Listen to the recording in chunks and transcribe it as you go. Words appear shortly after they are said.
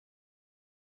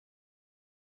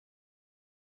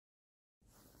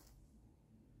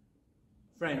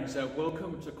Friends,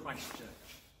 welcome to Christchurch,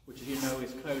 which as you know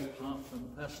is closed apart from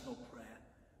personal prayer.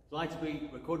 Delighted to be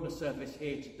recording a service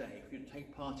here today for you to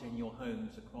take part in your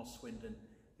homes across Swindon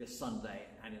this Sunday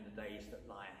and in the days that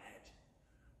lie ahead.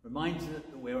 Reminder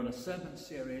that we're on a sermon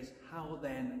series, How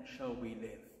Then Shall We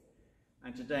Live?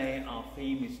 And today our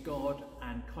theme is God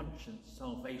and Conscience,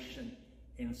 Salvation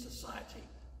in Society.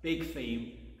 Big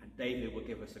theme, and David will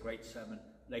give us a great sermon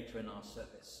later in our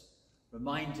service.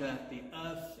 Reminder, the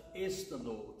earth is the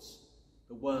Lord's,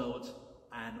 the world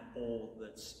and all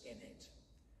that's in it.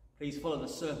 Please follow the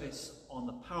service on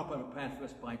the PowerPoint prepared for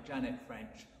us by Janet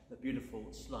French, the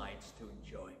beautiful slides to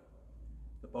enjoy.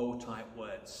 The bold type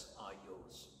words are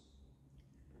yours.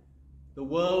 The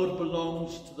world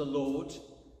belongs to the Lord,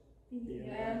 the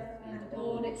earth and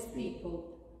all its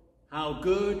people. How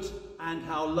good and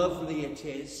how lovely it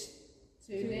is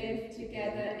to live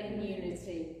together in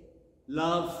unity.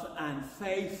 Love and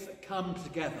faith come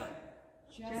together.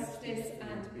 Justice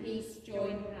and peace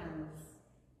join hands.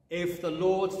 If the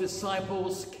Lord's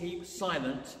disciples keep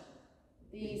silent,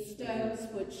 these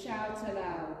stones would shout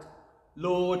aloud.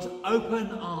 Lord,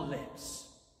 open our lips,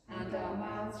 and our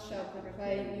mouths shall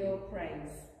proclaim your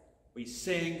praise. We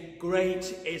sing, Great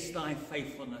is thy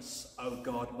faithfulness, O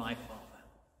God my Father.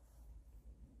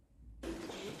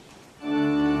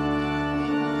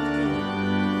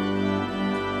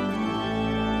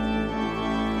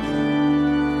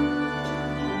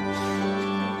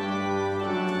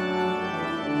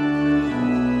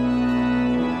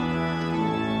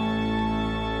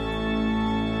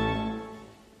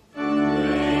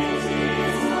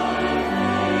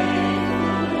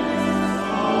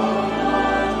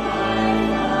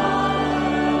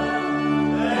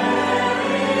 There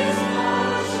is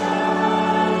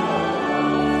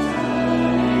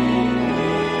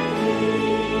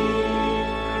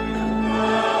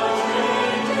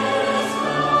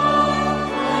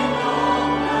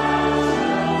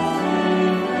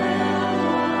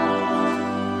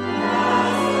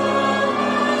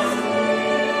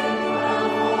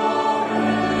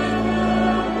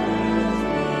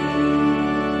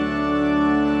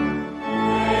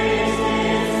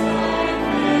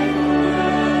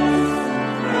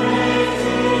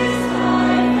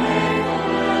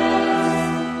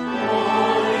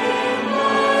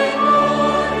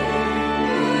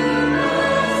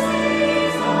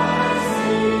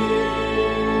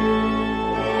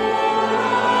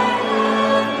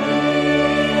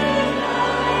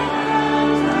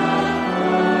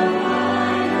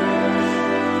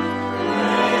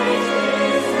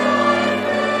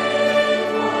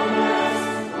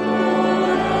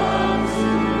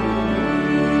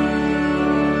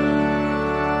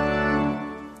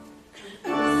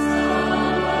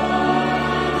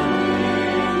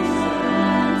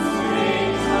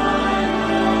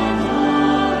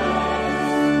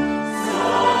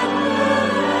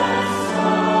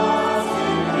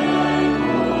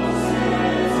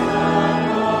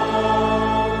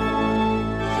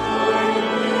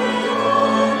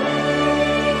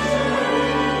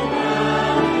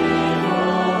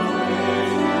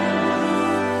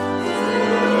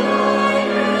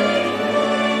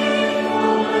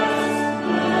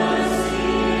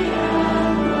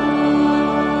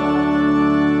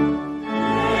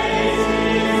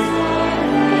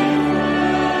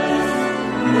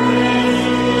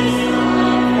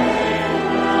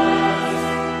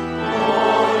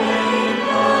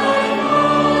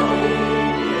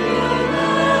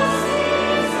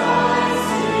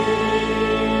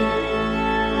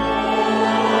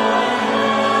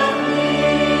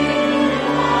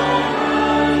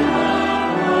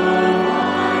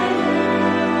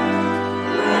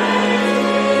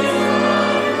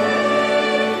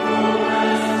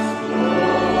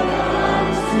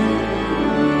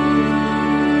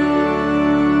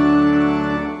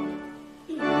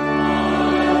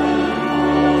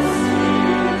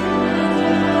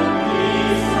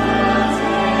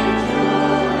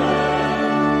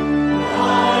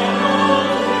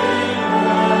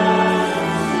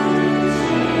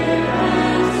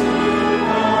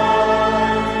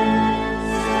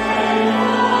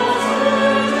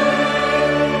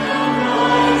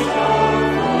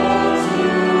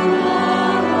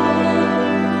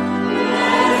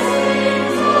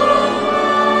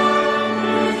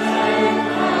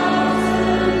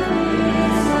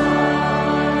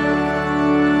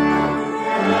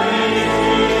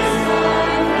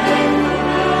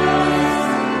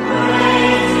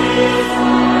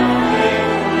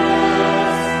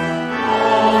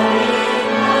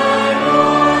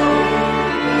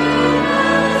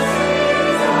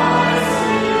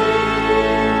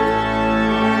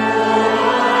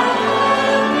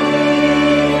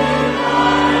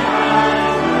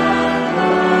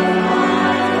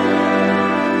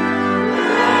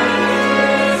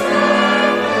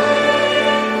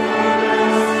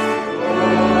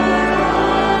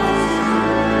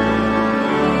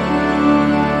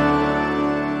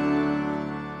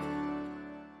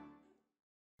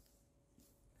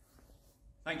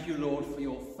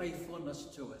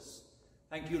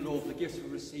you, Lord, for the gifts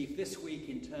we've received this week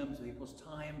in terms of people's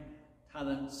time,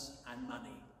 talents and money.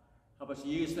 Help us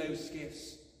use those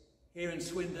gifts here in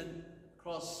Swindon,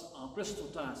 across our Bristol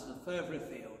diocese and further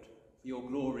afield, for your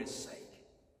glory's sake.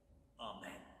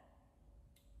 Amen.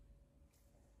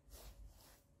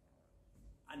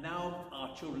 And now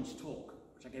our children's talk,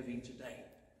 which I'm giving today.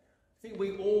 I think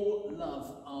we all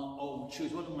love our old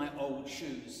shoes. One of my old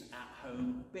shoes at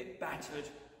home, a bit battered,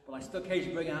 but I still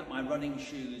occasionally bring out my running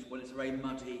shoes when it's a very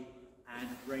muddy and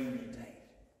rainy day.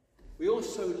 We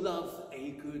also love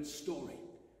a good story,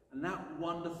 and that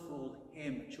wonderful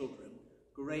hymn, children,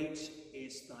 Great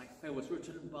is Thy Faith, was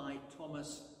written by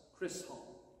Thomas Chisholm,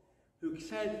 who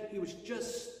said he was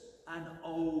just an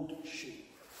old shoe.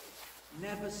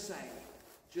 Never say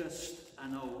just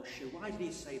an old shoe. Why did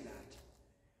he say that?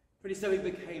 27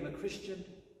 he became a Christian,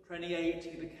 28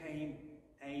 he became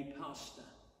a pastor,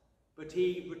 but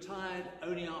he retired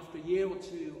only after a year or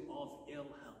two of ill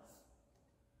health.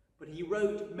 But he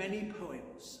wrote many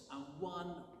poems, and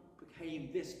one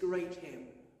became this great hymn,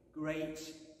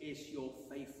 Great is Your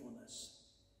Faithfulness.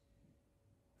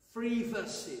 3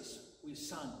 verses we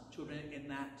sung, children, in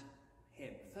that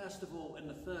hymn. First of all, in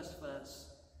the first verse,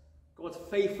 God's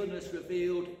faithfulness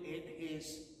revealed in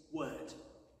his word,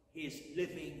 his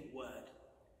living word.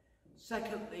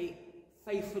 Secondly,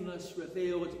 faithfulness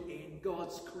revealed in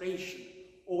God's creation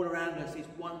all around us, his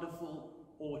wonderful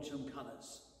autumn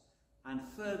colours. And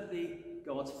thirdly,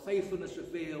 God's faithfulness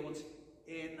revealed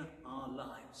in our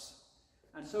lives.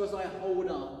 And so as I hold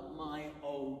on my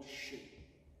old shoe,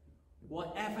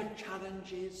 whatever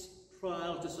challenges,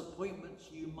 trials, disappointments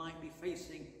you might be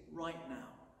facing right now,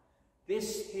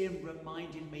 this hymn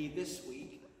reminded me this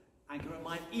week, and can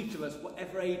remind each of us,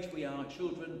 whatever age we are,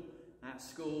 children at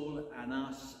school and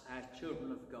us as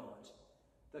children of God,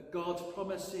 that God's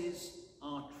promises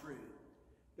are true,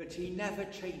 that he never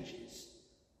changes,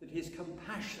 that his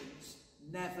compassions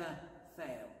never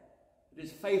fail, that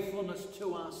his faithfulness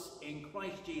to us in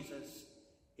Christ Jesus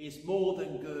is more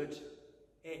than good,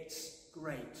 it's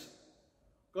great.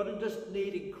 God doesn't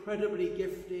need incredibly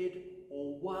gifted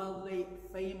or wildly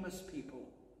famous people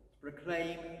to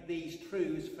proclaim these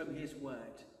truths from his word.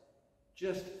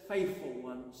 Just faithful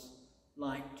ones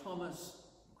like Thomas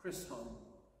Chisholm,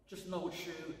 just an old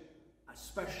shoe, a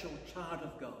special child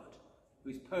of God,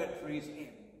 whose poetry's hymn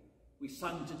we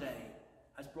sung today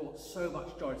has brought so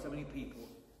much joy to so many people.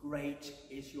 Great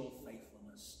is your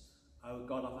faithfulness. Oh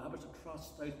God, help us to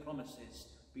trust those promises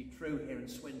be true here in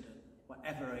Swindon,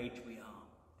 whatever age we are,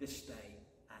 this day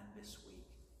and this week.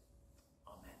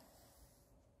 Amen.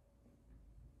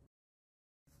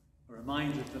 A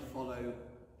reminder to follow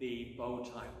the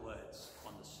bold type words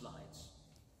on the slides.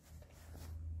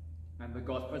 Remember,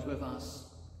 God's present with us,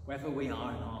 wherever we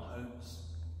are in our homes,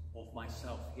 or for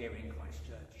myself here in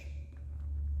Christchurch.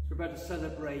 So we're about to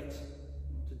celebrate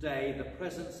today the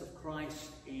presence of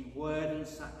Christ in word and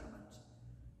sacrament.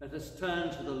 Let us turn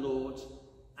to the Lord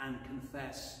and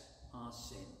confess our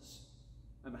sins.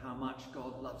 Remember how much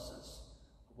God loves us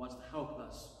and wants to help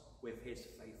us with his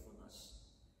faithfulness.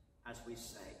 As we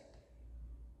say,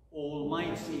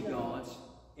 Almighty God,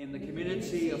 in the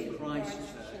community of Christ's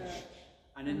church,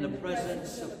 and in the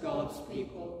presence of God's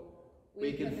people,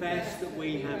 we confess that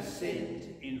we have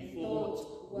sinned in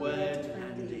thought, word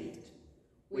and deed.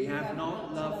 We have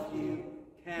not loved you,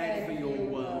 cared for your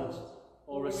world,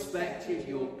 or respected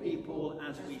your people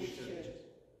as we should.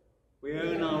 We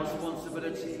own our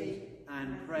responsibility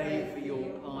and pray for your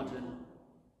pardon.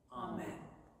 Amen.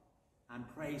 And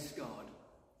praise God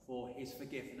for his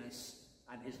forgiveness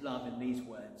and his love in these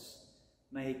words.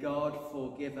 May God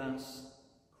forgive us,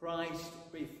 Christ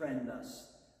befriend us,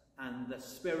 and the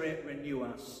Spirit renew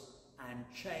us and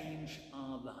change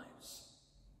our lives.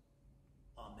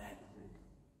 Amen.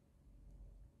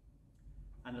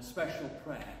 And a special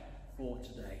prayer for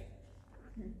today.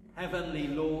 Heavenly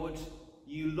Lord,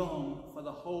 you long for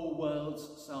the whole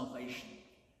world's salvation.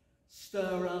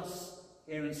 Stir us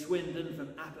here in Swindon from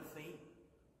apathy,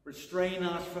 restrain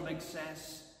us from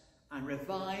excess, and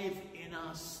revive in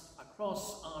us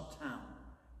across our town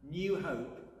new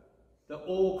hope that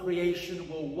all creation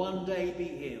will one day be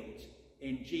healed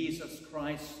in Jesus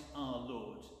Christ our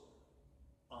Lord.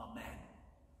 Amen.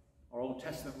 Our Old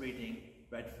Testament reading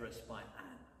read for us by Anne.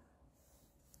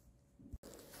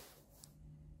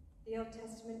 The Old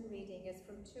Testament reading is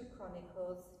from 2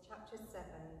 Chronicles, chapter 7,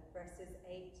 verses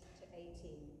 8 to 18.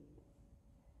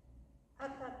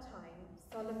 At that time,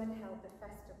 Solomon held the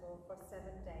festival for 7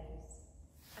 days,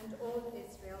 and all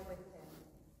Israel with him,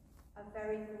 a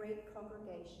very great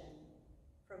congregation,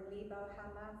 from Lebo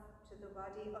Hamath to the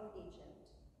Wadi of Egypt.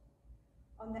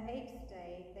 On the 8th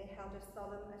day, they held a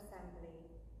solemn assembly,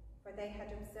 for they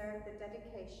had observed the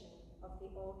dedication of the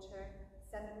altar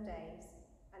 7 days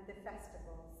and the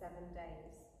festival 7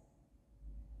 days.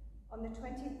 On the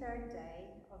 23rd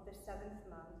day of the 7th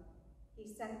month, he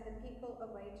sent the people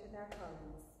away to their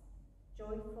homes,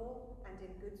 joyful and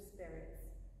in good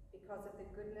spirits, because of the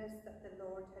goodness that the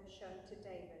Lord had shown to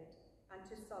David and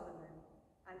to Solomon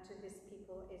and to his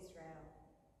people Israel.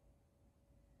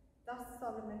 Thus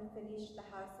Solomon finished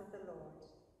the house of the Lord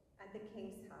and the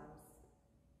king's house,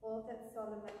 all that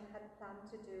Solomon had planned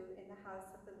to do in the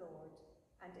house of the Lord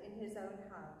and in his own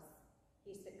house,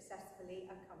 he successfully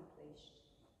accomplished.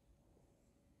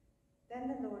 Then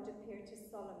the Lord appeared to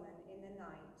Solomon in the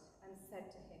night and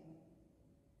said to him,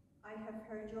 I have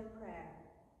heard your prayer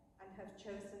and have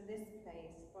chosen this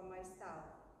place for myself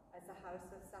as a house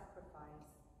of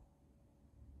sacrifice.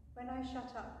 When I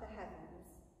shut up the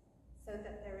heavens so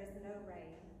that there is no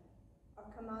rain, or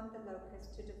command the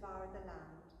locusts to devour the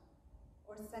land,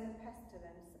 or send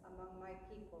pestilence among my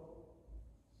people,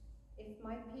 if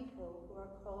my people who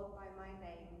are called by my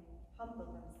name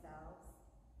humble themselves,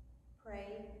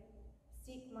 pray,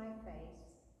 seek my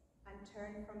face, and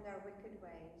turn from their wicked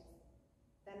ways,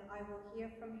 then I will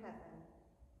hear from heaven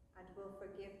and will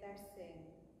forgive their sin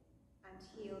and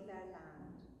heal their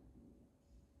land.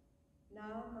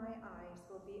 Now my eyes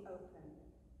will be open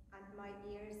and my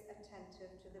ears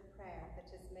attentive to the prayer that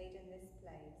is made in this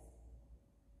place.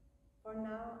 For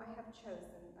now I have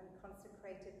chosen and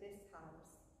consecrated this house,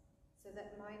 so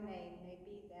that my name may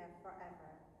be there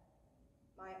forever.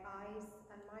 My eyes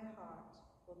and my heart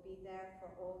will be there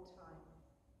for all time.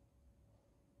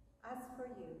 As for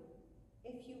you,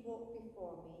 if you walk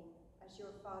before me as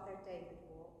your father David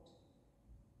walked,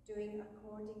 doing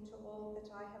according to all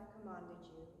that I have commanded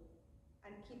you,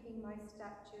 and keeping my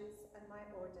statutes and my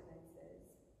ordinances,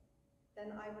 then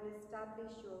I will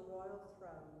establish your royal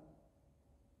throne,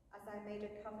 as I made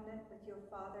a covenant with your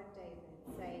father David,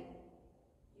 saying,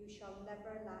 you shall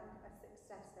never lack a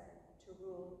successor to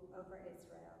rule over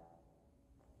Israel.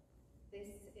 This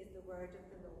is the word of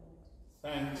the Lord.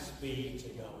 Thanks be to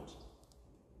God.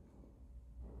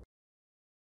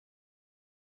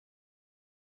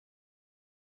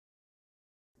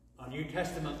 Our New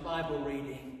Testament Bible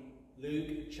reading,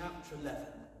 Luke chapter 11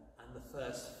 and the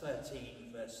first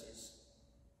 13 verses.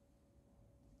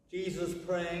 Jesus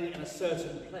praying in a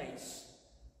certain place.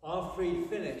 After he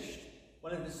finished,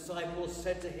 one of his disciples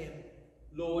said to him,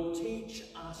 Lord, teach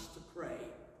us to pray,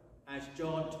 as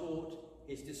John taught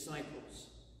his disciples.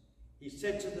 He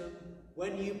said to them,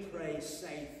 when you pray,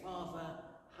 say, Father,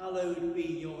 hallowed be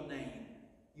your name,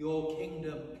 your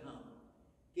kingdom come.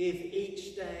 Give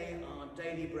each day our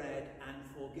daily bread and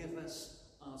forgive us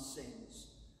our sins,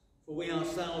 for we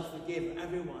ourselves forgive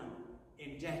everyone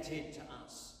indebted to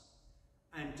us.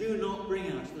 And do not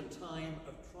bring us to the time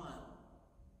of trial.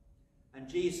 And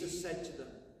Jesus said to them,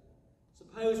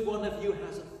 suppose one of you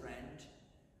has a friend,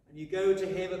 and you go to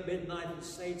him at midnight and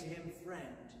say to him, friend,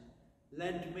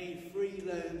 lend me 3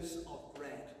 loaves of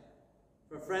bread,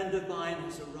 for a friend of mine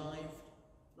has arrived,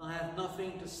 and I have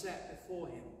nothing to set before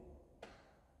him.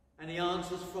 And he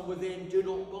answers from within, do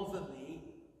not bother me,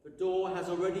 the door has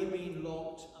already been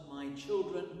locked and my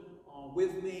children are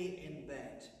with me in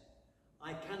bed.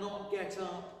 I cannot get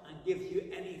up and give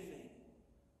you anything.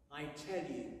 I tell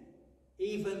you,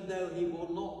 even though he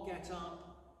will not get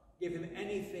up, give him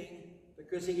anything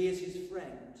because he is his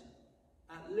friend.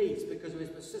 At least because of his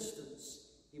persistence,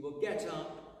 he will get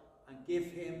up and give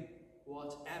him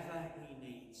whatever he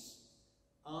needs.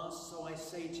 Ask, so I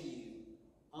say to you,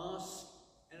 ask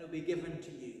and it will be given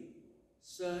to you.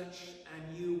 Search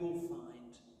and you will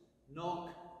find. Knock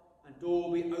and door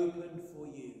will be opened for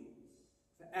you.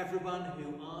 For everyone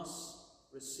who asks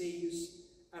receives,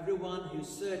 everyone who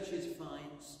searches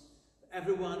finds, for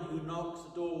everyone who knocks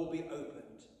the door will be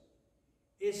opened.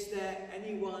 Is there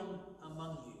anyone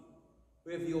among you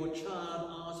who if your child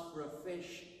asks for a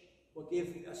fish will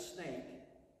give a snake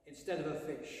instead of a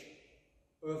fish?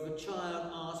 Or if the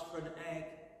child asks for an egg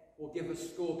will give a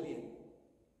scorpion?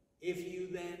 If you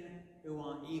then, who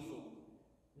are evil,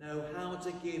 know how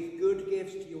to give good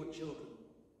gifts to your children,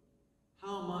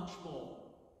 how much more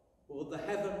will the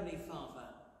Heavenly Father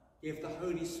give the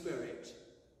Holy Spirit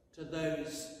to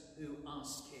those who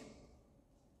ask him?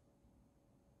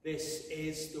 This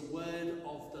is the word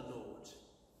of the Lord.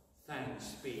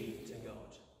 Thanks be to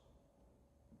God.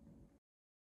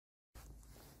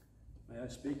 May I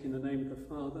speak in the name of the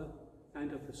Father,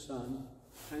 and of the Son,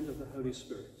 and of the Holy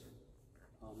Spirit.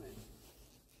 Amen.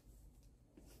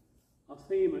 Our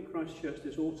theme at Christ Church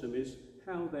this autumn is,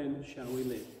 How then shall we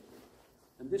live?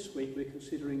 And this week we're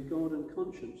considering God and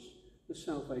conscience, the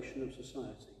salvation of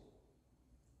society.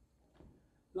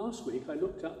 Last week I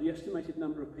looked up the estimated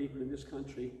number of people in this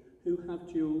country who have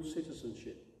dual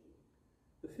citizenship.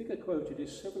 The figure quoted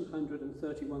is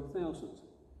 731,000,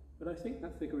 but I think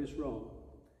that figure is wrong.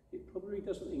 It probably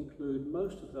doesn't include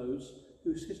most of those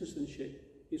whose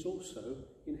citizenship is also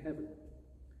in heaven.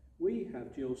 We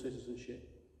have dual citizenship.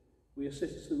 We are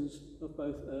citizens of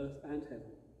both earth and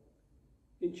heaven.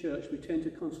 In church we tend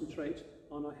to concentrate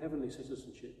on our heavenly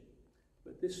citizenship,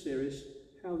 but this series,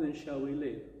 How Then Shall We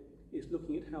Live, is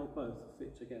looking at how both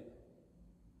fit together.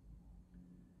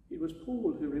 It was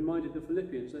Paul who reminded the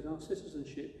Philippians that our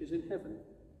citizenship is in heaven,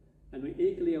 and we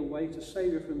eagerly await a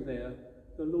Saviour from there,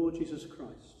 the Lord Jesus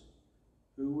Christ,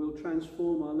 who will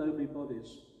transform our lowly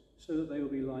bodies so that they will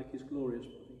be like his glorious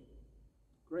body.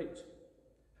 Great.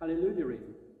 Hallelujah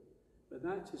even. But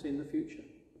that is in the future.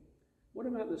 What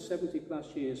about the 70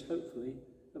 plus years, hopefully,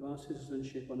 of our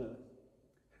citizenship on earth?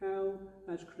 How,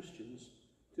 as Christians,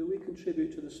 do we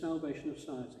contribute to the salvation of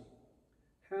society?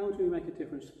 How do we make a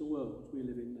difference to the world we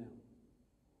live in now?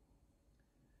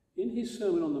 In his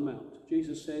Sermon on the Mount,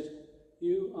 Jesus said,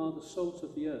 "You are the salt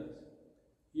of the earth.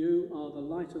 You are the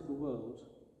light of the world.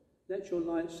 Let your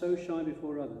light so shine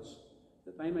before others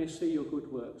that they may see your good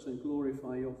works and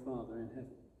glorify your Father in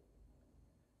heaven."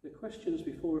 The questions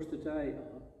before us today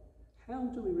are, how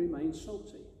do we remain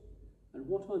salty? And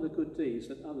what are the good deeds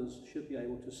that others should be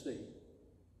able to see?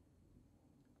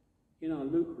 In our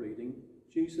Luke reading,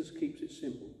 Jesus keeps it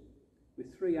simple,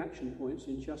 with 3 action points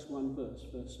in just one verse,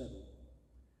 verse 7.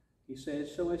 He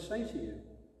says, "So I say to you,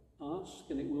 ask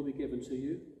and it will be given to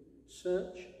you,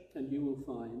 search and you will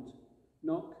find,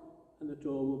 knock and the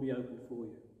door will be opened for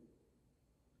you."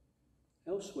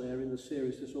 Elsewhere in the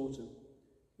series this autumn,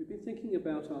 we've been thinking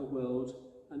about our world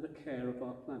and the care of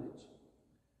our planet.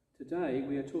 Today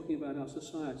we are talking about our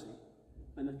society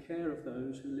and the care of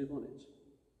those who live on it.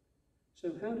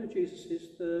 So how do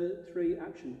Jesus' 3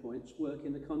 action points work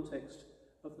in the context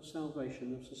of the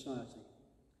salvation of society?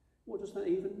 What does that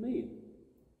even mean?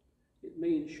 It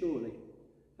means, surely,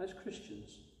 as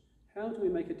Christians, how do we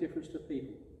make a difference to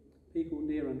people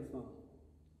near and far?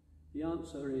 The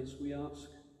answer is we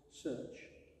ask, search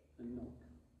and knock.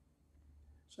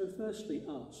 So firstly,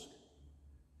 ask.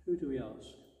 Who do we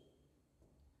ask?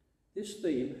 This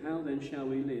theme, how then shall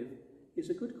we live, is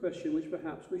a good question which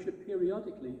perhaps we should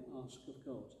periodically ask of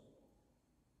God.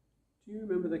 Do you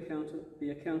remember the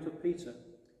account of Peter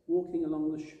walking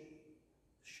along the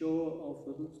shore of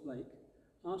the lake,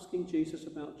 asking Jesus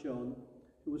about John,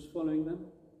 who was following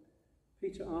them?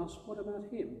 Peter asked, "What about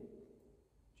him?"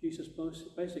 Jesus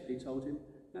basically told him,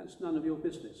 "That's none of your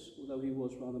business," although he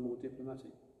was rather more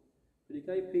diplomatic. But he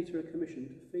gave Peter a commission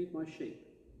to feed my sheep,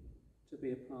 to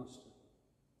be a pastor.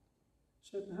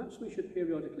 So perhaps we should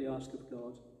periodically ask of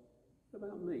God, what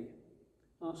about me?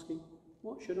 Asking,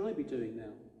 what should I be doing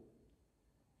now?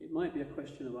 It might be a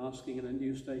question of asking in a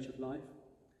new stage of life,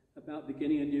 about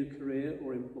beginning a new career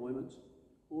or employment,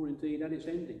 or indeed at its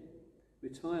ending,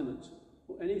 retirement,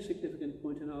 or any significant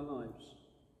point in our lives.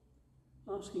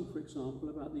 Asking, for example,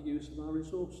 about the use of our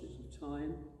resources of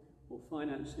time, or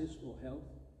finances, or health,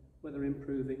 whether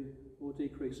improving or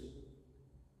decreasing.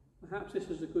 Perhaps this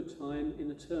is a good time in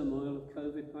the turmoil of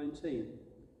COVID-19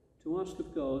 to ask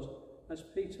of God, as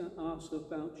Peter asks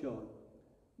about John,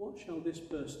 what shall this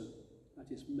person,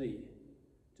 that is me,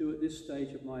 do at this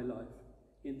stage of my life,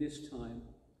 in this time,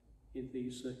 in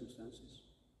these circumstances?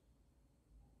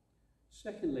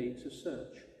 Secondly, to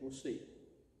search or seek.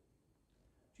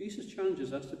 Jesus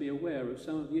challenges us to be aware of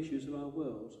some of the issues of our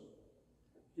world.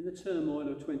 In the turmoil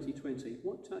of 2020,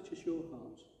 what touches your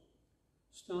heart?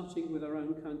 Starting with our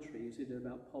own country, is it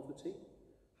about poverty,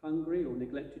 hungry or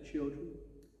neglected children,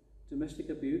 domestic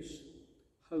abuse,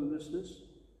 homelessness,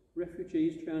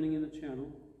 refugees drowning in the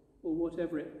Channel, or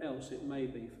whatever else it may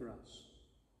be for us?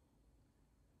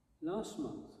 Last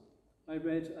month, I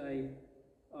read an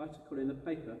article in the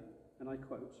paper, and I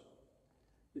quote,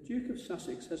 "The Duke of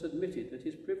Sussex has admitted that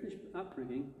his privileged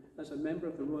upbringing as a member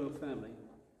of the royal family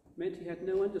meant he had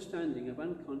no understanding of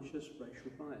unconscious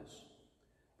racial bias.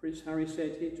 Prince Harry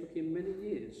said it took him many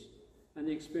years and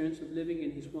the experience of living in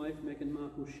his wife Meghan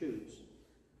Markle's shoes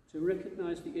to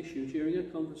recognise the issue during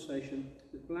a conversation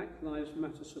with Black Lives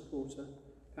Matter supporter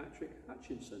Patrick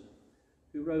Hutchinson,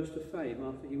 who rose to fame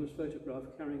after he was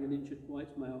photographed carrying an injured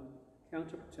white male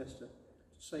counter-protester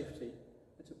to safety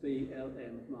at a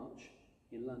BLM march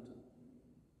in London."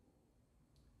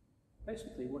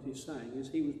 Basically what he's saying is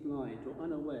he was blind or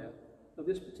unaware of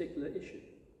this particular issue.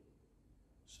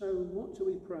 So what do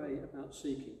we pray about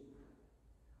seeking?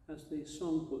 As the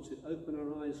song puts it, open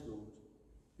our eyes, Lord,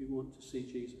 we want to see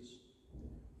Jesus.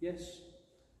 Yes,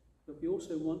 but we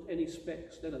also want any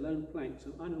specks, let alone planks,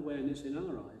 of unawareness in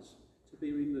our eyes to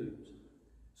be removed,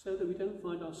 so that we don't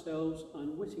find ourselves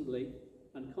unwittingly,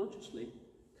 unconsciously,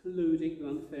 colluding with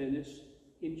unfairness,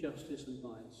 injustice and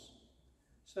bias.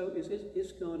 So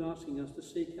is God asking us to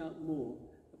seek out more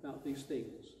about these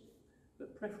things,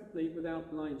 but preferably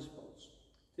without blind spots,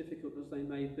 difficult as they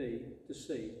may be to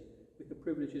see, with the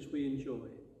privileges we enjoy,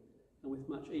 and with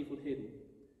much evil hidden,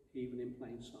 even in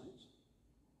plain sight.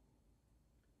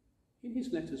 In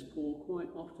his letters, Paul quite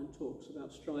often talks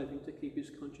about striving to keep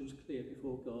his conscience clear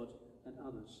before God and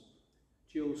others.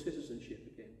 Dual citizenship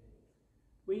again.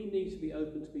 We need to be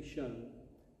open to be shown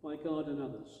by God and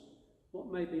others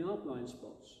what may be our blind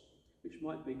spots, which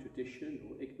might be tradition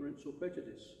or ignorance or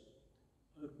prejudice.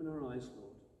 Open our eyes,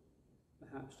 Lord,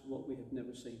 perhaps to what we have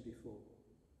never seen before.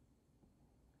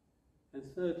 And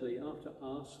thirdly, after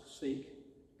ask, seek,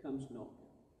 comes knock.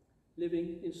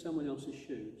 Living in someone else's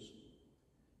shoes.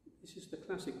 This is the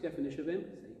classic definition of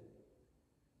empathy.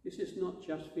 This is not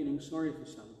just feeling sorry for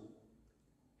someone.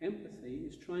 Empathy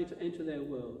is trying to enter their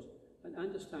world and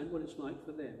understand what it's like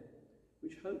for them,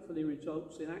 which hopefully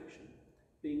results in action,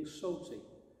 being salty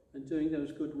and doing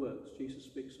those good works Jesus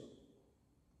speaks of.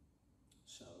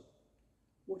 So,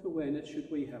 what awareness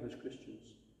should we have as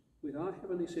Christians with our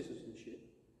heavenly citizenship,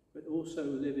 but also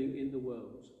living in the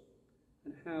world?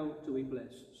 And how do we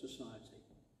bless society?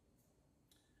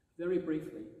 Very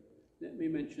briefly, let me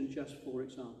mention just 4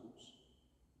 examples.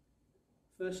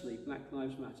 Firstly, Black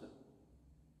Lives Matter.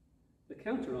 The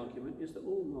counter-argument is that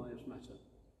all lives matter.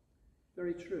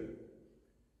 Very true.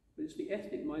 But it's the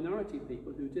ethnic minority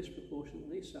people who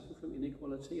disproportionately suffer from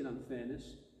inequality and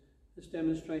unfairness, as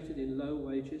demonstrated in low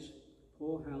wages,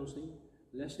 poor housing,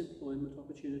 less employment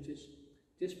opportunities,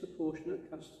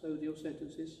 disproportionate custodial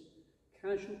sentences,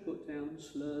 casual put-downs,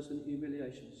 slurs and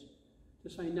humiliations, to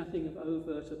say nothing of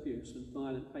overt abuse and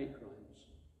violent hate crimes.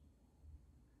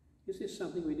 Is this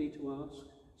something we need to ask,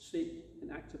 seek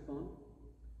and act upon?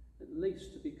 At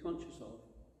least to be conscious of,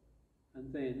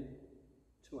 and then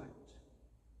to act.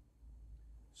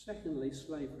 Secondly,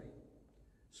 slavery.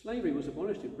 Slavery was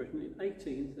abolished in Britain in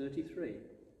 1833,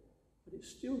 but it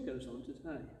still goes on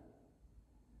today.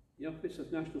 The Office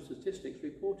of National Statistics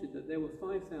reported that there were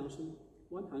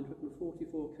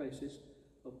 5,144 cases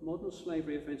of modern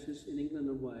slavery offences in England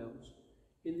and Wales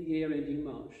in the year ending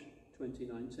March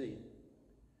 2019.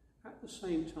 At the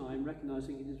same time,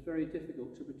 recognising it is very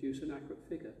difficult to produce an accurate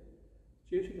figure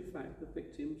due to the fact that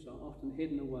victims are often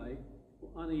hidden away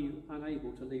or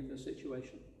unable to leave their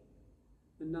situation.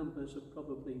 The numbers are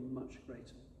probably much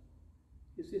greater.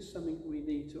 Is this something we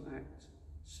need to act,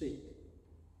 seek?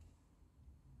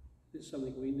 Is this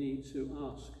something we need to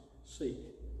ask, seek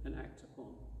and act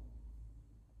upon?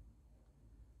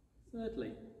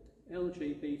 Thirdly,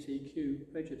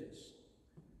 LGBTQ prejudice,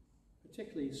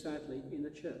 particularly sadly in the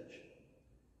church.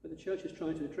 But the church is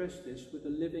trying to address this with the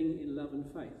Living in Love and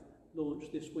Faith,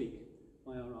 launched this week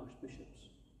by our archbishops.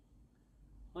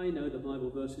 I know the Bible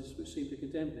verses which seem to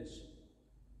condemn this,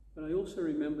 but I also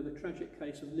remember the tragic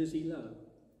case of Lizzie Lowe,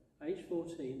 aged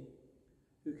 14,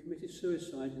 who committed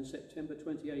suicide in September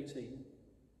 2018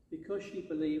 because she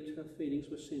believed her feelings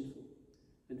were sinful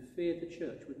and feared the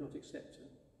church would not accept her.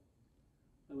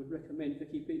 I would recommend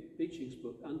Vicky Beeching's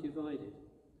book, Undivided.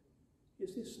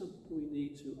 Is this something we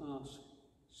need to ask,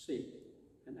 seek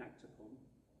and act upon?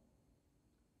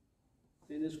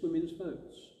 Then there's women's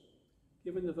votes.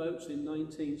 Given the votes in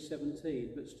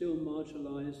 1917, but still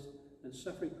marginalised and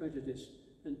suffering prejudice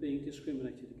and being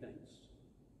discriminated against.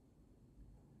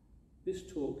 This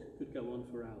talk could go on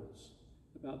for hours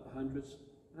about the hundreds,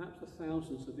 perhaps the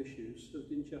thousands of issues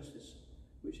of injustice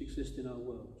which exist in our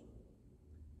world.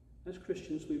 As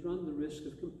Christians, we run the risk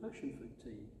of compassion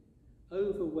fatigue,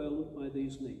 overwhelmed by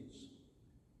these needs.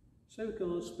 So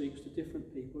God speaks to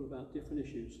different people about different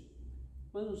issues,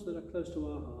 ones that are close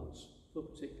to our hearts for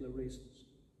particular reasons.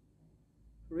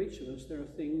 For each of us, there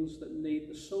are things that need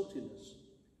the saltiness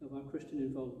of our Christian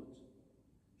involvement,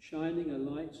 shining a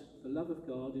light of the love of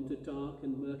God into dark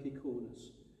and murky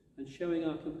corners, and showing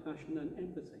our compassion and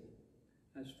empathy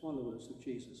as followers of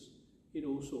Jesus in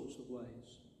all sorts of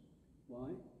ways. Why?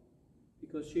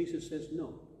 Because Jesus says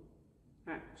knock,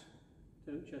 act,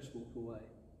 don't just walk away.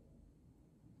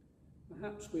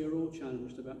 Perhaps we are all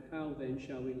challenged about how then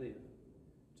shall we live,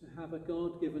 to have a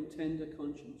God-given tender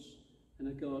conscience and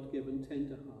a God-given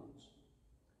tender heart,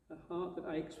 a heart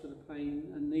that aches for the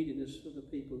pain and neediness of the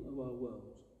people of our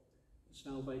world, the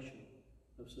salvation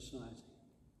of society.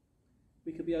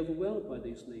 We can be overwhelmed by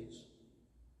these needs.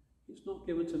 It's not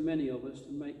given to many of us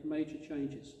to make major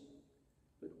changes,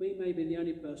 but we may be the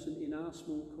only person in our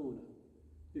small corner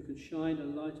who can shine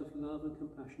a light of love and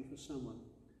compassion for someone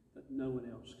that no one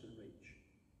else can reach.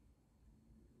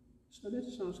 So let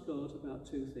us ask God about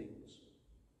two things.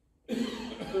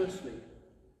 Firstly,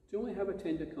 do I have a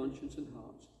tender conscience and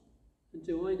heart? And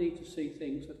do I need to see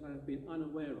things that I have been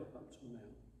unaware of up till now?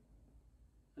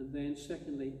 And then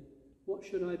secondly, what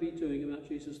should I be doing about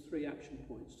Jesus' 3 action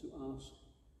points to ask,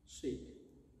 seek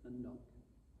and knock?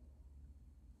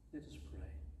 Let us pray.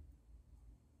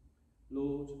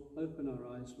 Lord, open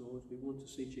our eyes, Lord. We want to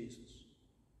see Jesus,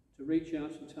 to reach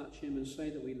out and touch him and say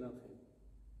that we love him.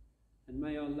 And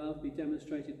may our love be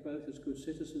demonstrated both as good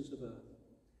citizens of earth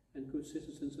and good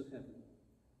citizens of heaven,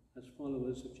 as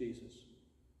followers of Jesus.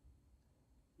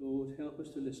 Lord, help us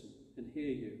to listen and hear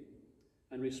you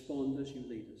and respond as you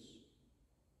lead us.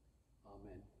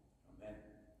 Amen. Amen.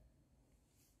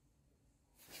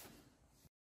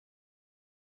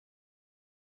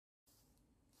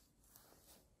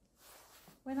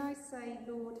 When I say,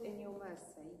 Lord, in your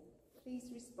mercy, please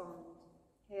respond,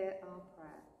 hear our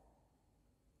prayer.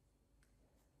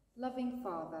 Loving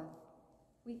Father,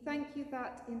 we thank you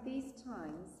that in these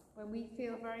times when we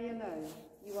feel very alone,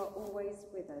 you are always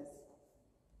with us.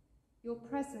 Your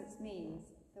presence means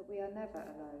that we are never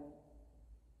alone.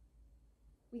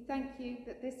 We thank you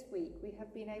that this week we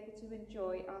have been able to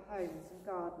enjoy our homes and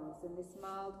gardens in this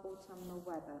mild autumnal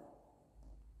weather.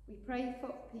 We pray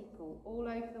for people all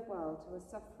over the world who are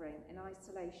suffering in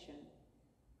isolation,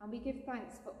 and we give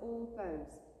thanks for all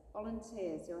those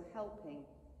volunteers who are helping,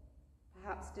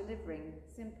 perhaps delivering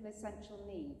simple essential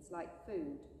needs like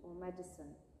food or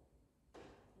medicine.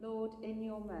 Lord, in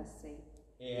your mercy,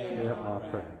 hear our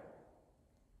prayer.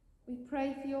 We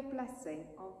pray for your blessing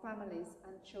on families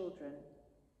and children,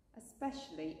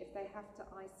 especially if they have to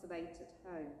isolate at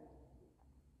home.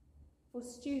 For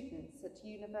students at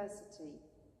university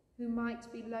who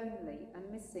might be lonely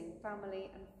and missing family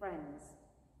and friends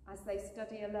as they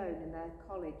study alone in their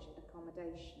college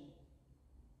accommodation.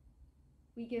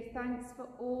 We give thanks for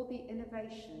all the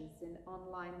innovations in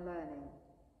online learning.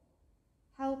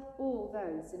 Help all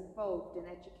those involved in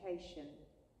education,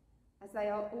 as they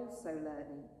are also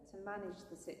learning to manage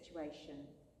the situation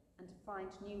and to find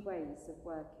new ways of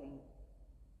working.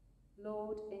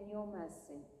 Lord, in your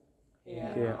mercy,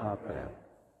 hear our prayer.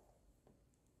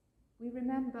 We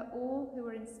remember all who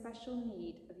are in special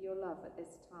need of your love at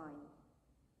this time.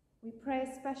 We pray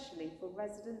especially for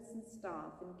residents and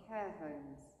staff in care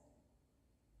homes,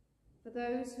 for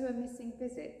those who are missing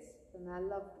visits from their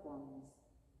loved ones,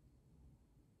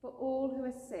 for all who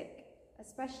are sick,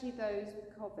 especially those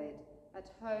with COVID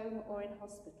at home or in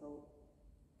hospital,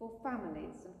 for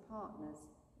families and partners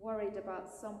worried about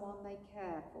someone they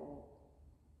care for.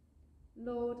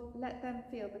 Lord, let them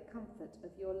feel the comfort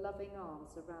of your loving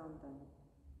arms around them.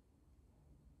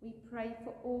 We pray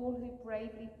for all who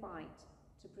bravely fight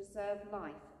to preserve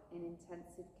life in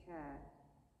intensive care.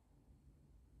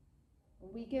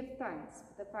 And we give thanks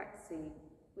for the vaccine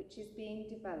which is being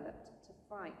developed to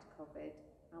fight COVID,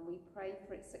 and we pray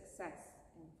for its success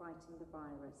in fighting the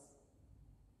virus.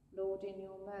 Lord, in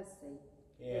your mercy,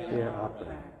 hear our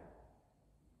prayer.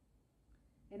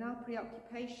 In our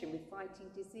preoccupation with fighting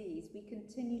disease, we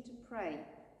continue to pray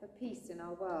for peace in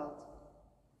our world,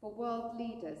 for world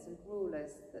leaders and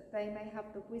rulers, that they may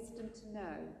have the wisdom to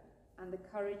know and the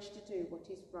courage to do what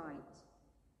is right,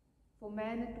 for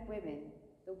men and women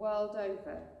the world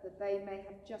over, that they may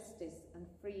have justice and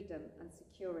freedom and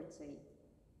security.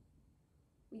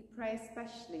 We pray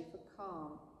especially for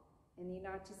calm in the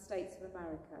United States of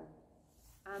America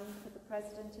and for the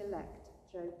President-elect,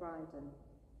 Joe Biden.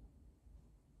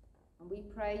 And we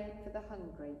pray for the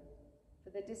hungry,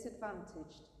 for the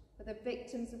disadvantaged, for the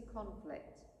victims of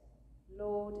conflict.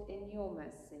 Lord, in your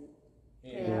mercy,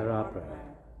 hear our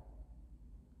prayer.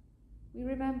 We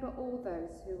remember all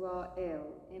those who are ill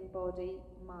in body,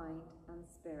 mind and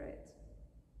spirit.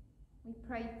 We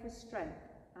pray for strength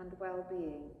and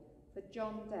well-being for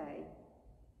John Day,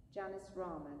 Janice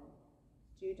Rahman,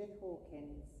 Judith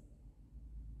Hawkins,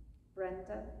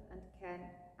 Brenda and Ken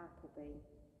Appleby,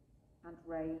 and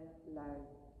Ray Lowe.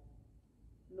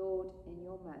 Lord, in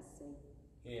your mercy,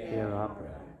 hear our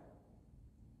prayer.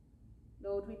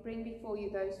 Lord, we bring before you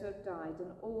those who have died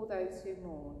and all those who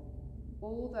mourn,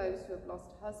 all those who have lost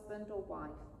husband or wife,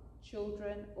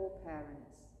 children or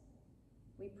parents.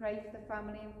 We pray for the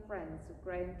family and friends of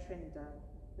Graham Trinder,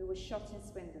 who was shot in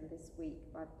Swindon this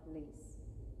week by the police.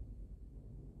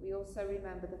 We also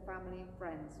remember the family and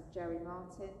friends of Jerry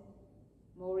Martin,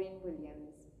 Maureen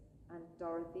Williams, and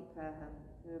Dorothy Perham,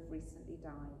 who have recently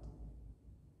died.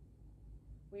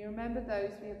 We remember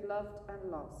those we have loved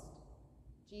and lost.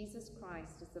 Jesus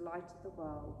Christ is the light of the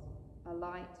world, a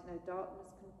light no darkness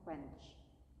can quench.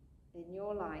 In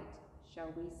your light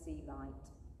shall we see light.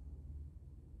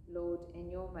 Lord, in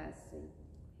your mercy,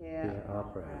 hear our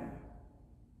prayer.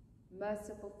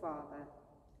 Merciful Father,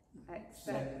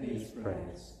 accept these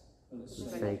prayers for the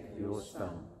sake of your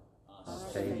Son, our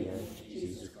Saviour,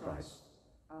 Jesus Christ.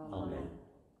 Amen.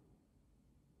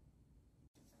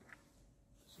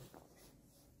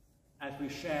 As we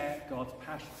share God's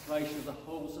passion place with the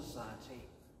whole society,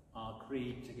 our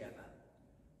creed together.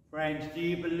 Friends, do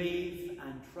you believe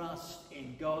and trust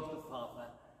in God the Father,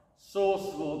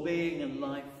 source of all being and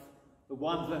life, the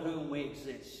one for whom we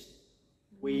exist?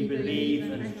 We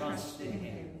believe and trust in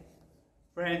him.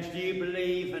 Friends, do you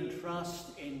believe and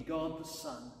trust in God the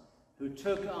Son, who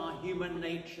took our human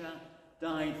nature,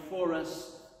 died for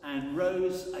us, and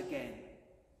rose again?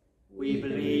 We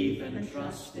believe and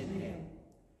trust in him.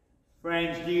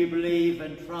 Friends, do you believe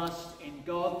and trust in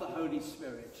God the Holy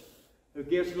Spirit, who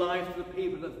gives life to the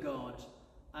people of God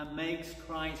and makes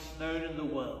Christ known in the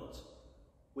world?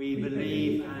 We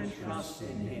believe and trust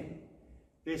in him.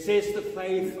 This is the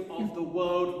faith of the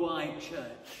worldwide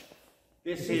church.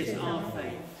 This is our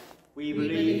faith. We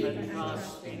believe and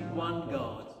trust in one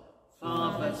God,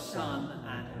 Father, Son,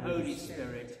 and Holy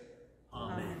Spirit.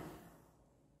 Amen.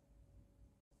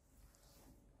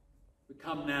 We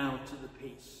come now to the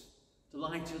peace.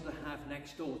 Delighted to have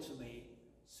next door to me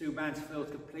Sue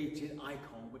Mansfield's completed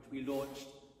icon, which we launched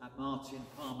at Martin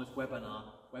Palmer's webinar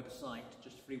website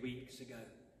just 3 weeks ago.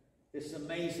 This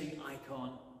amazing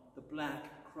icon, the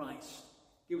Black Christ,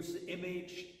 gives the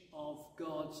image of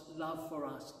God's love for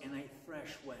us in a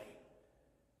fresh way.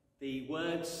 The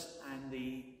words and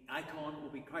the icon will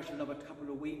be Christ in another couple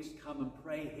of weeks. Come and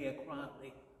pray here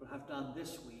quietly. We'll have done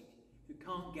this week. If you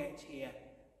can't get here,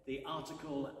 the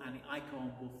article and the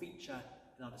icon will feature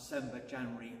in our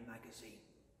December-January magazine.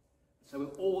 So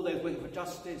with all those working for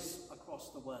justice across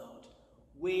the world,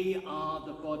 we are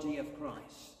the body of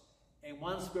Christ. In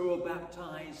one spirit we're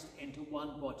baptized into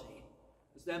one body,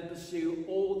 as then pursue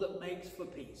all that makes for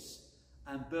peace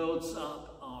and builds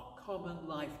up our common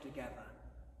life together.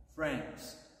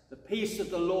 Friends, the peace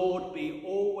of the Lord be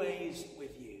always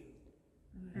with you.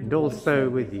 And also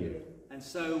with you. And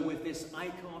so with this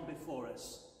icon before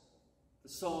us, the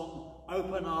song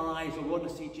Open Our Eyes, I Want to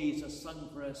See Jesus, sung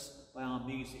for us by our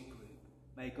music group.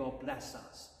 May God bless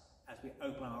us as we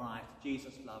open our eyes to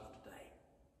Jesus' love today.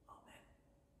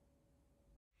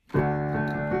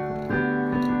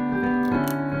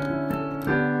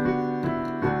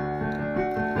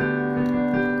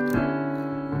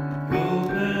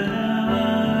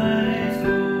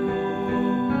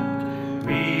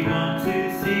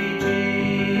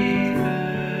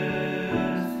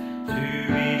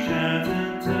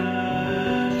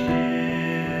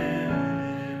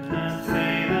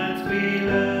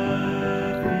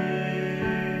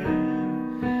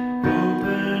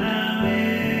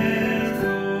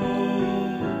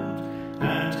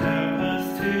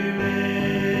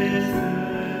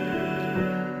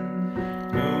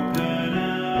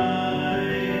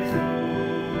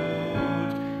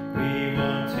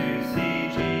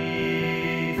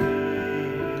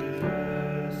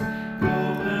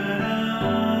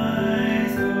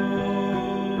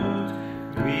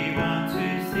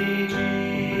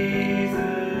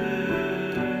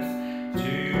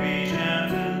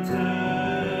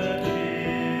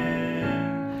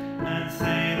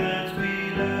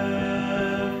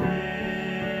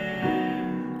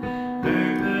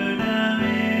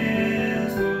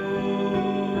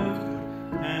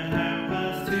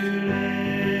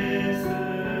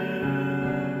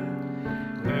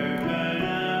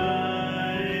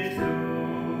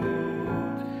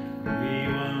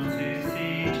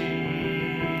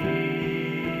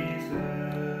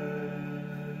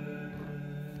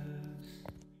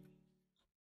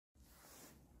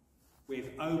 With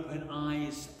open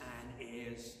eyes and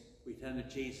ears, we turn to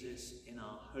Jesus in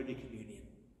our Holy Communion.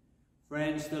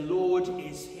 Friends, the Lord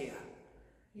is here.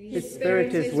 His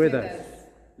Spirit is with us.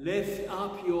 Lift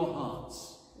up your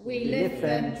hearts. We lift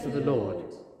them to the Lord.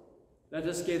 Let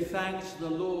us give thanks to the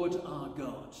Lord our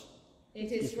God.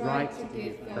 It is right to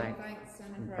give God thanks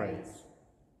and praise.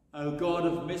 O God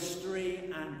of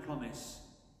mystery and promise,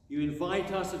 you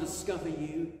invite us to discover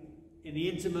you in the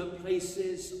intimate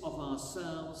places of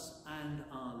ourselves and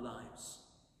our lives.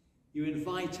 You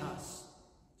invite us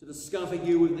to discover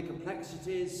you in the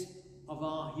complexities of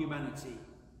our humanity.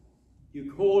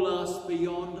 You call us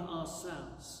beyond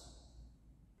ourselves,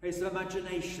 place of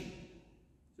imagination,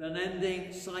 to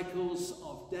unending cycles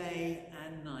of day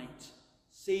and night,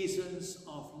 seasons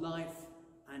of life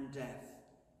and death.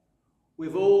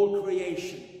 With all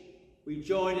creation, we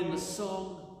join in the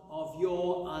song of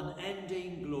your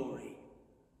unending glory.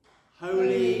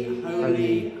 Holy,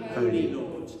 holy, holy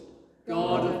Lord,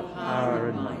 God of power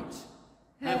and might,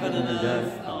 heaven and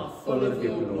earth are full of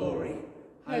your glory.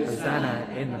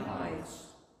 Hosanna in the highest.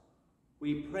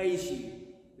 We praise you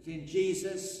that in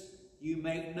Jesus you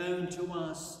make known to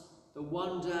us the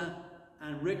wonder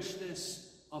and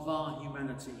richness of our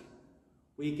humanity.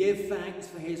 We give thanks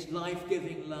for his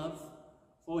life-giving love,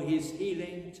 for his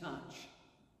healing touch,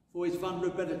 for his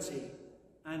vulnerability,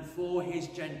 and for his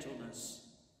gentleness.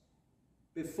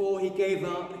 Before he gave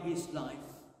up his life,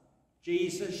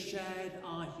 Jesus shared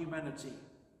our humanity,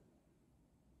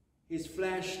 his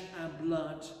flesh and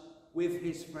blood with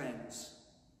his friends.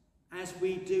 As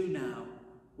we do now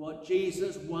what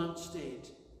Jesus once did,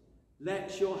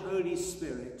 let your Holy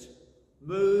Spirit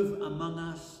move among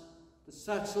us to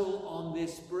settle on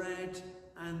this bread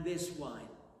and this wine.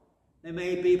 They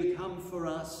may become for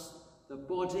us the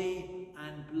body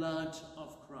and blood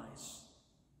of Christ.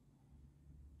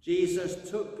 Jesus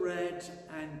took bread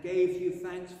and gave you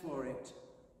thanks for it,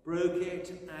 broke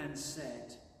it and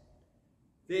said,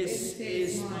 "This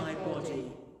is my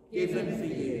body given for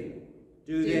you.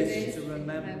 Do this to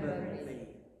remember me."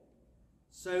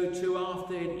 So too,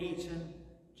 after he had eaten,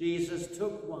 Jesus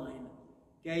took wine,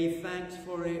 gave thanks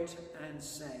for it and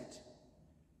said,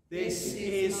 "This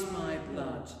is my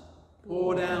blood,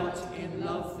 poured out in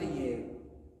love for you.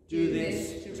 Do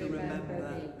this to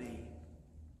remember me."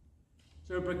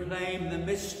 So proclaim the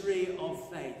mystery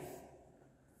of faith.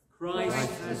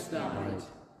 Christ has died.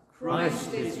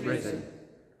 Christ is risen.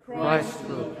 Christ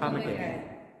will come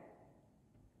again.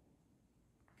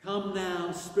 Come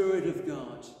now, Spirit of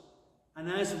God,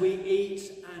 and as we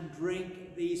eat and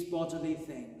drink these bodily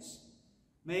things,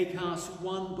 make us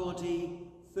one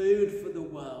body, food for the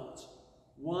world,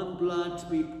 one blood to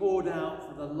be poured out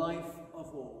for the life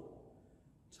of all.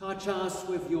 Touch us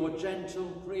with your gentle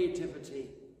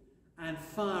creativity and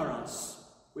fire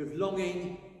us with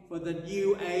longing for the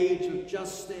new age of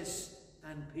justice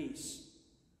and peace.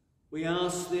 We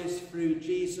ask this through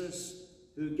Jesus,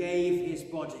 who gave his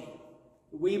body,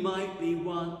 that we might be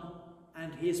one,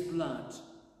 and his blood,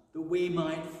 that we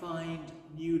might find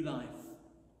new life.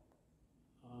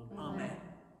 Amen.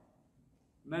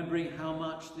 Remembering how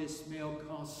much this meal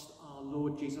cost our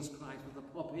Lord Jesus Christ with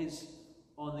the poppies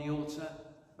on the altar,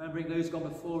 remembering those gone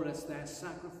before us, their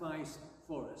sacrifice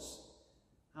for us,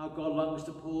 how God longs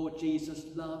to pour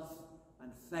Jesus' love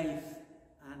and faith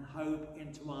and hope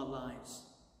into our lives,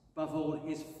 above all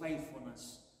his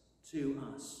faithfulness to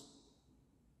us.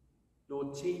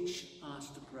 Lord, teach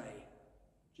us to pray.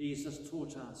 Jesus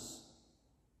taught us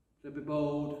to be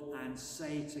bold and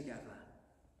say together,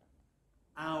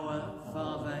 "Our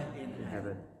Father in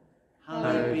heaven,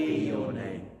 hallowed be your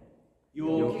name.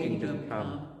 Your kingdom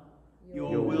come,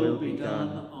 your will be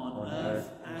done on earth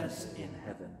as in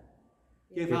heaven.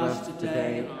 Give us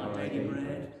today our daily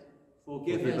bread.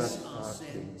 Forgive us our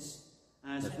sins,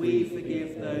 as we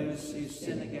forgive those who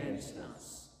sin against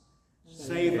us.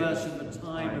 Save us in the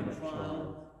time of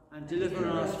trial, and deliver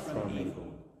us from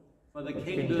evil. For the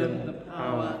kingdom, the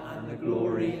power, and the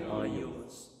glory are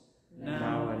yours,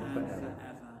 now and forever.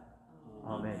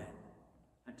 Amen.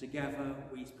 And together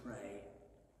we pray.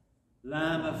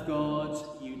 Lamb of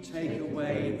God, you take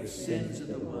away the sins of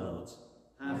the world.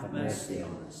 Have mercy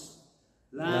on us.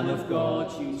 Lamb of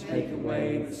God, you take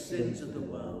away the sins of the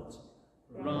world.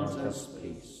 Grant us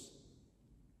peace.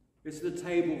 This is the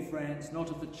table, friends, not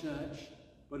of the church,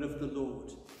 but of the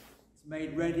Lord. It's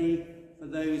made ready for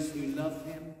those who love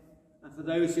him and for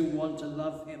those who want to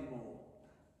love him more.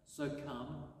 So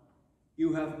come.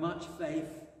 You have much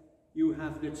faith, you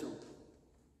have little.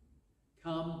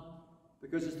 Come,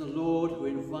 because it's the Lord who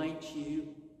invites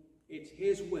you. It's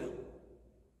his will.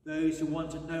 Those who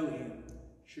want to know him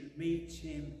should meet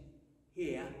him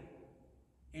here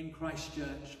in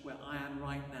Christchurch, where I am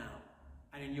right now,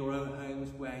 and in your own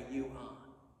homes where you are.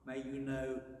 May you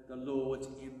know the Lord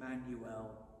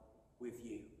Emmanuel with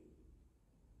you.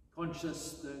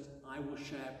 Conscious that I will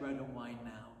share bread and wine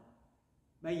now,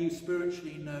 may you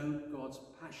spiritually know God's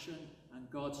passion and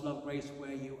God's love grace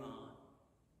where you are,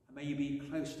 and may you be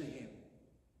close to him.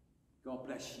 God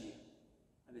bless you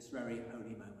at this very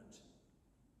holy moment.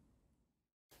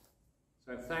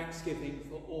 So thanksgiving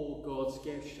for all God's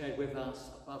gifts shared with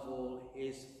us, above all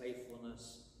his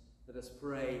faithfulness. Let us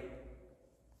pray.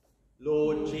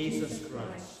 Lord Jesus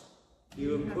Christ,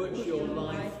 you have put your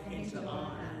life into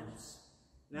our hands.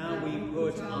 Now we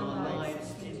put our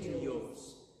lives into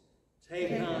yours.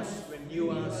 Take us, renew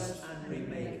us, and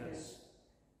remake us.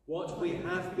 What we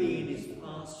have been is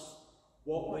past.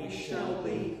 What we shall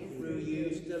be through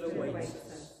you still awaits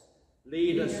us.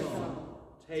 Lead us on.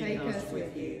 Take us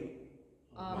with you.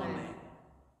 Amen.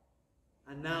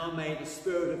 And now may the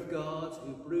Spirit of God,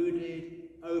 who brooded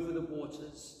over the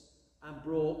waters and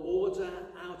brought order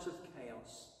out of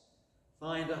chaos,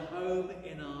 find a home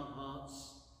in our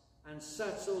hearts and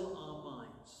settle our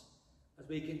minds as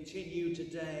we continue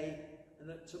today, and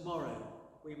that tomorrow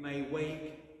we may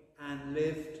wake and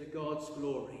live to God's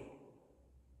glory.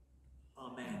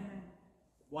 Amen. Amen.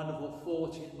 Wonderful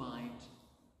thought in mind.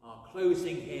 Our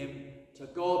closing hymn, To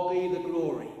God be the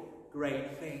glory,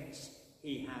 great things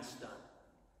he has done.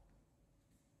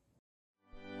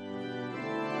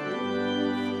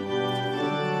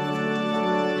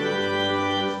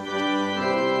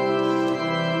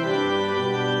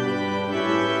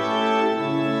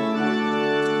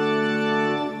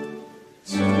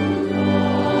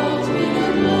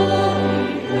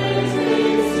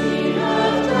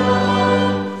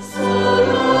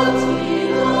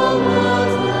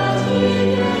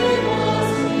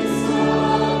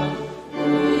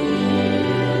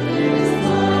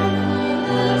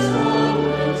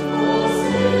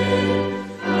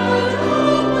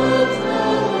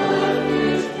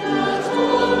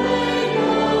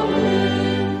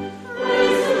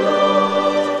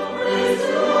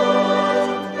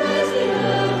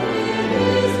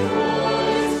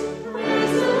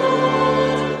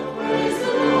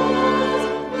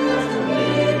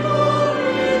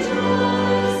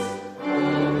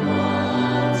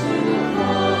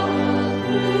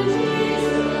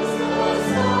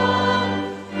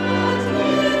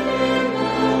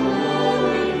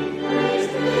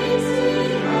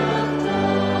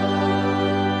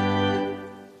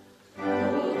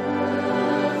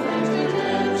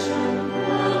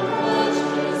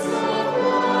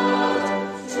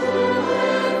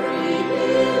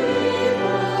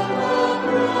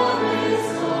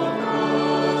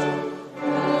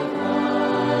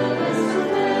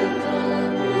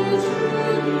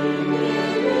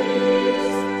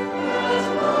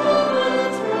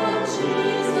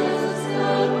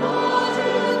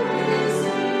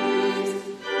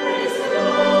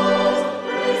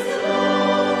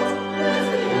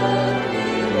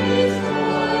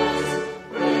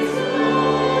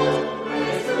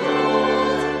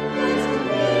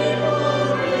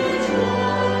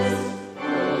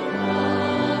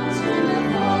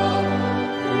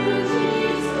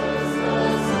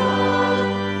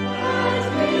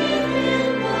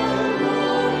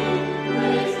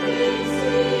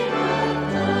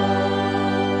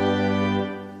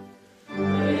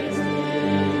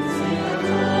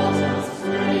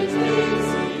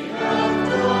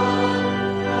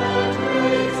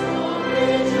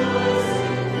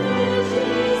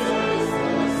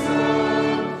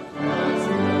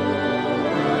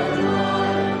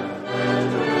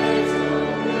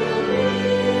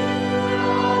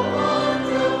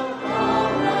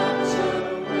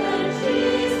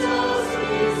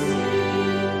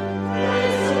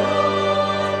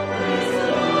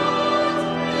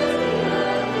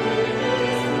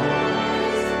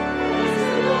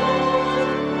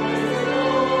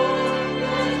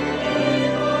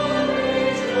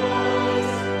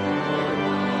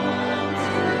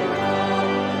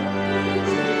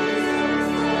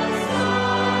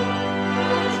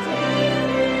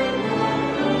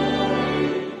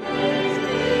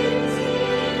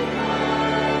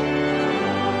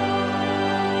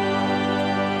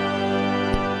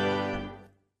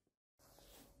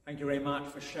 Thank you very much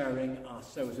for sharing our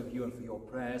service with you and for your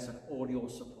prayers and all your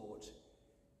support.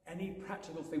 Any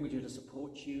practical thing we do to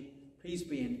support you, please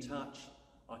be in touch.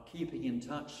 Our Keeping in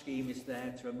Touch scheme is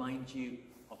there to remind you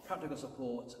of practical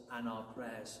support and our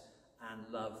prayers and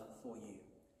love for you.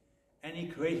 Any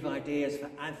creative ideas for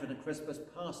Advent and Christmas,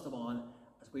 pass them on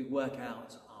as we work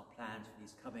out our plans for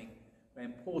these coming very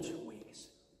important weeks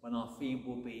when our theme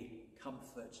will be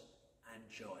comfort and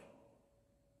joy.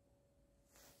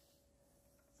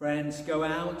 Friends, go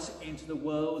out into the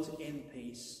world in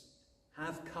peace.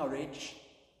 Have courage.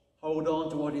 Hold on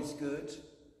to what is good.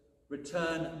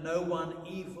 Return no one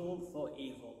evil for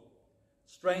evil.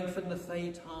 Strengthen the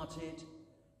faint-hearted.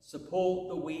 Support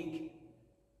the weak.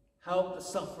 Help the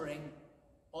suffering.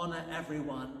 Honour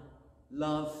everyone.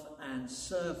 Love and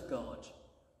serve God,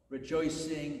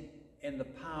 rejoicing in the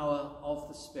power of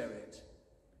the Spirit.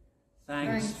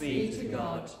 Thanks be to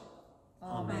God.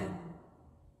 Amen.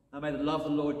 And may the love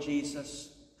of the Lord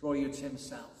Jesus draw you to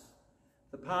himself.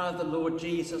 The power of the Lord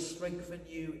Jesus strengthen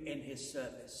you in his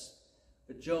service.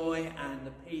 The joy and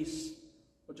the peace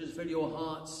which is fill your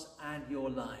hearts and your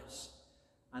lives.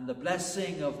 And the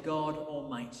blessing of God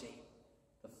Almighty,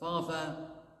 the Father,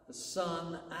 the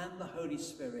Son, and the Holy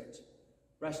Spirit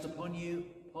rest upon you,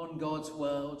 upon God's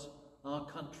world, our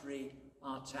country,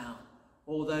 our town,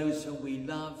 all those whom we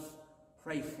love,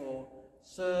 pray for,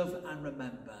 serve and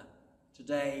remember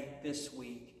today, this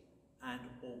week, and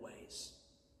always.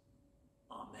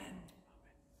 Amen.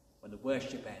 When the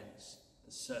worship ends,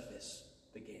 the service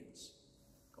begins.